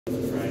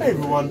Hey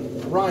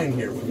everyone, Ryan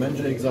here from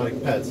NJ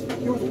Exotic Pets,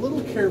 here with a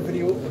little care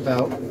video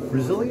about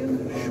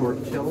Brazilian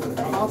Short Tailed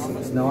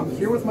Opossums. Now I'm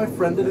here with my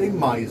friend today,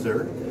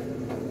 Miser.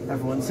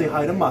 Everyone say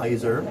hi to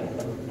Miser.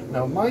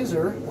 Now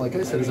Miser, like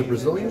I said, is a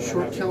Brazilian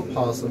Short Tailed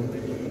Possum,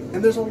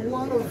 and there's a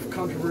lot of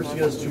controversy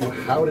as to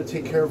how to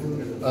take care of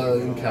them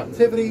in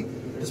captivity,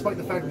 despite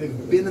the fact that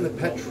they've been in the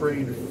pet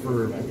trade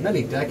for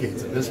many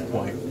decades at this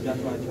point.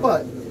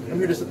 But I'm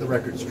here to set the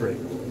record straight.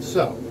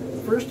 So,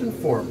 first and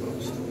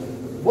foremost,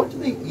 what do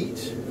they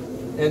eat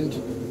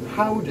and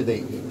how do they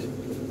eat?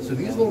 So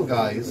these little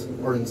guys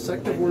are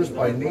insectivores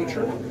by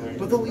nature,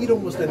 but they'll eat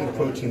almost any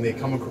protein they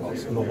come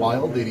across. In the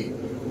wild, they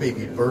eat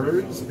baby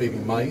birds, baby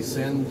mice,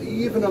 and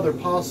even other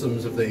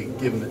possums if they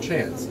give them the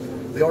chance.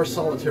 They are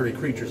solitary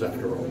creatures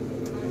after all.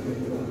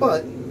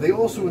 But they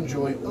also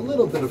enjoy a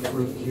little bit of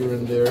fruit here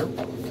and there,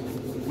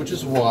 which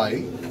is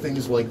why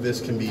things like this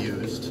can be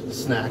used.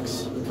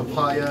 Snacks,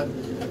 papaya,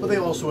 but they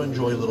also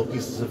enjoy little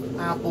pieces of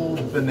apple,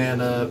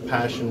 banana,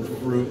 passion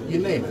fruit, you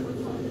name it.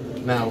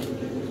 Now,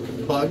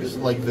 bugs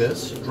like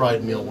this,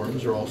 dried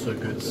mealworms, are also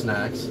good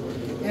snacks,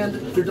 and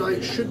their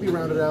diet should be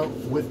rounded out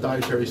with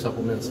dietary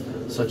supplements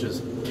such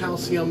as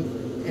calcium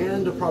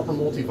and a proper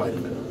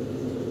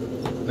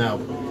multivitamin. Now,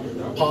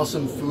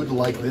 possum food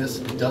like this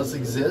does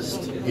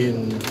exist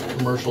in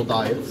commercial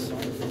diets,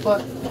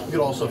 but you could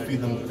also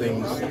feed them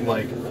things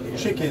like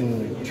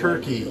chicken,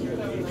 turkey,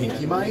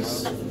 pinky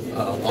mice,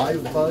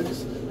 live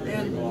bugs,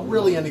 and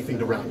really anything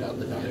to round out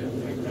the diet.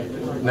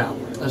 Now,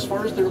 as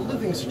far as their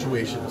living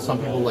situation, some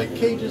people like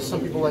cages, some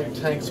people like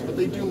tanks, but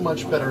they do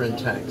much better in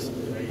tanks.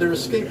 They're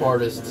escape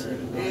artists,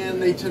 and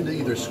they tend to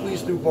either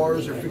squeeze through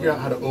bars or figure out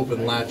how to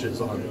open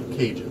latches on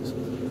cages.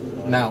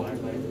 Now,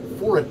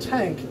 for a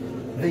tank,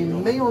 they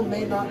may or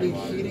may not need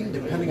heating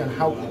depending on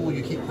how cool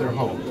you keep their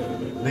home.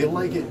 They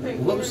like it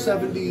low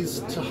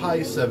 70s to high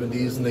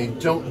 70s, and they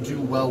don't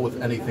do well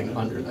with anything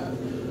under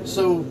that.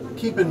 So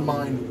keep in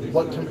mind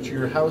what temperature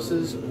your house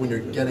is when you're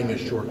getting a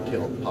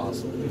short-tailed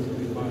possum.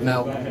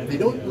 Now, they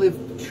don't live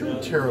too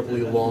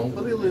terribly long,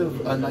 but they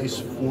live a nice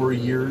 4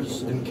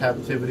 years in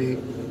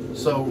captivity.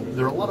 So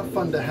they're a lot of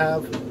fun to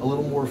have, a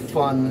little more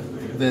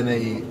fun than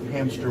a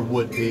hamster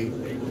would be,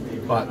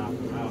 but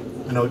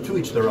you know, to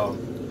each their own.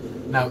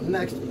 Now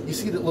next, you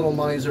see that little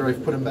Miser,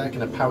 I've put him back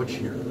in a pouch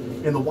here.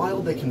 In the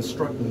wild they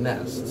construct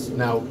nests.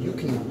 Now you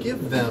can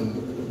give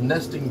them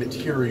nesting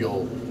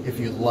material if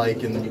you'd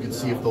like, and you can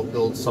see if they'll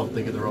build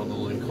something in their own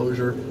little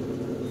enclosure,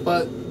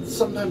 but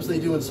sometimes they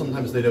do and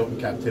sometimes they don't in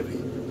captivity.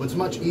 What's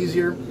much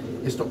easier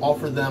is to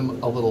offer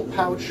them a little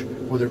pouch,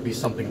 whether it be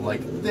something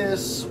like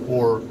this,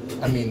 or,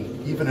 I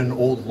mean, even an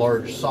old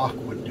large sock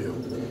would do.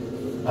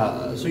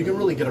 So you can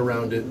really get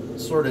around it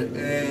sort of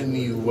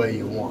any way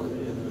you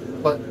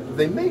want. But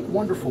they make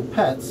wonderful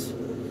pets,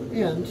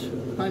 and,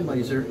 hi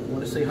Miser, you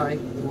want to say hi?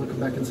 You want to come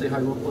back and say hi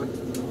real quick?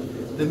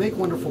 They make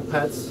wonderful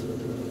pets,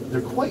 they're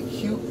quite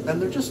cute,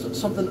 and they're just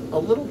something a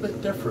little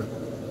bit different.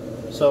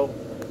 So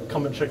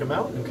come and check them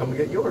out, and come and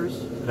get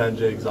yours at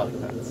NJ Exotic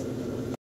Pets.